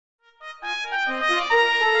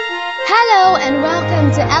Hello and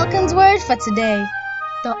welcome to Elkin's Word for today,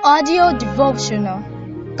 the audio devotional.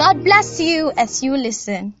 God bless you as you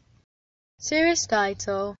listen. Series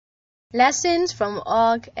title: Lessons from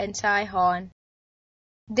Og and Sihon.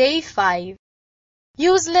 Day 5.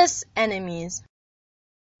 Useless Enemies.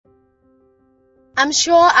 I'm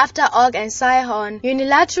sure after Og and Sihon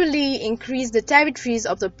unilaterally increased the territories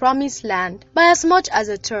of the Promised Land by as much as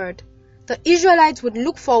a third, the Israelites would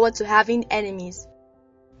look forward to having enemies.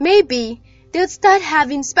 Maybe they'd start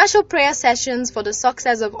having special prayer sessions for the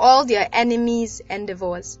success of all their enemies'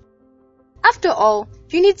 endeavors. After all,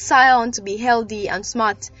 you need Sihon to be healthy and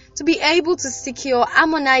smart to be able to secure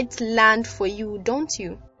Ammonite land for you, don't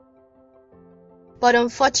you? But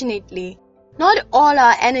unfortunately, not all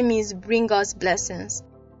our enemies bring us blessings.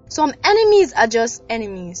 Some enemies are just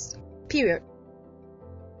enemies, period.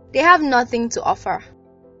 They have nothing to offer.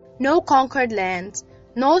 No conquered lands,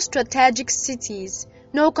 no strategic cities,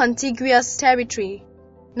 no contiguous territory,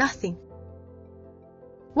 nothing.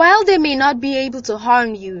 While they may not be able to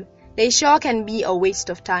harm you, they sure can be a waste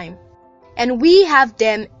of time. And we have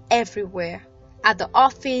them everywhere. At the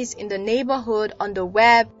office, in the neighborhood, on the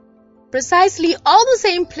web. Precisely all the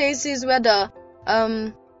same places where the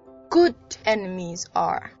good enemies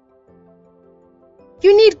are.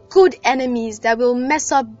 You need good enemies that will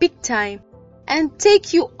mess up big time and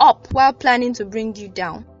take you up while planning to bring you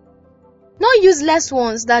down. Not useless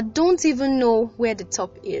ones that don't even know where the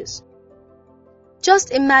top is.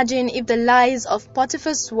 Just imagine if the lies of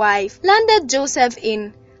Potiphar's wife landed Joseph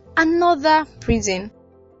in another prison.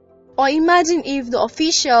 Or imagine if the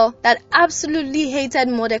official that absolutely hated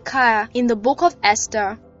Mordecai in the book of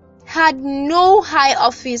Esther had no high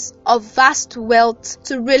office or vast wealth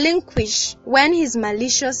to relinquish when his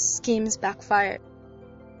malicious schemes backfired.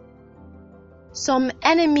 Some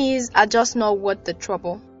enemies are just not worth the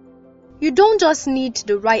trouble. You don't just need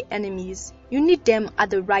the right enemies, you need them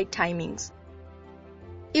at the right timings.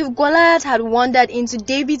 If Goliath had wandered into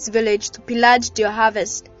David's village to pillage their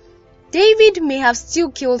harvest, David may have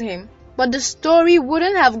still killed him, but the story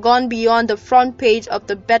wouldn't have gone beyond the front page of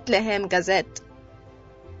the Bethlehem Gazette.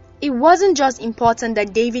 It wasn't just important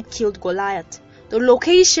that David killed Goliath, the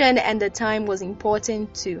location and the time was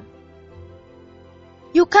important too.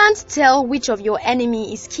 You can't tell which of your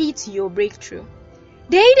enemy is key to your breakthrough.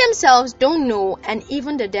 They themselves don't know, and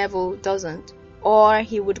even the devil doesn't, or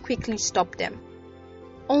he would quickly stop them.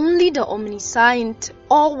 Only the omniscient,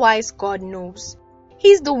 all-wise God knows.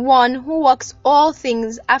 He's the one who works all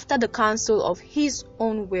things after the counsel of his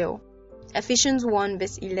own will. Ephesians 1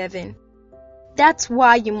 verse 11. That's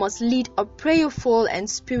why you must lead a prayerful and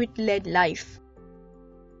spirit-led life.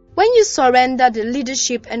 When you surrender the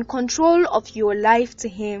leadership and control of your life to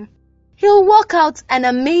Him, He'll work out an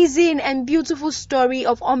amazing and beautiful story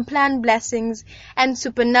of unplanned blessings and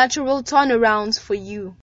supernatural turnarounds for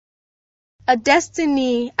you. A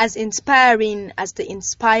destiny as inspiring as the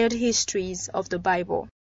inspired histories of the Bible.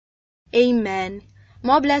 Amen.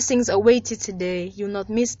 More blessings await you today. You'll not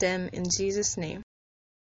miss them in Jesus' name.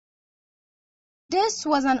 This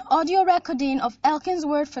was an audio recording of Elkin's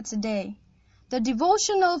Word for today, the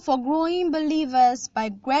devotional for growing believers by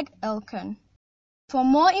Greg Elkin. For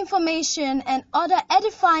more information and other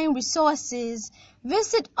edifying resources,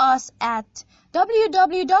 visit us at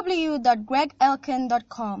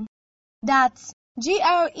www.gregelkin.com. That's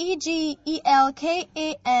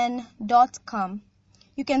GREGELKAN.com.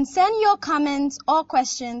 You can send your comments or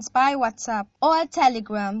questions by WhatsApp or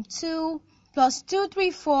Telegram to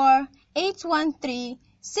 +234 813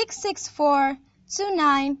 664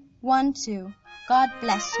 2912. God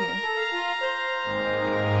bless you.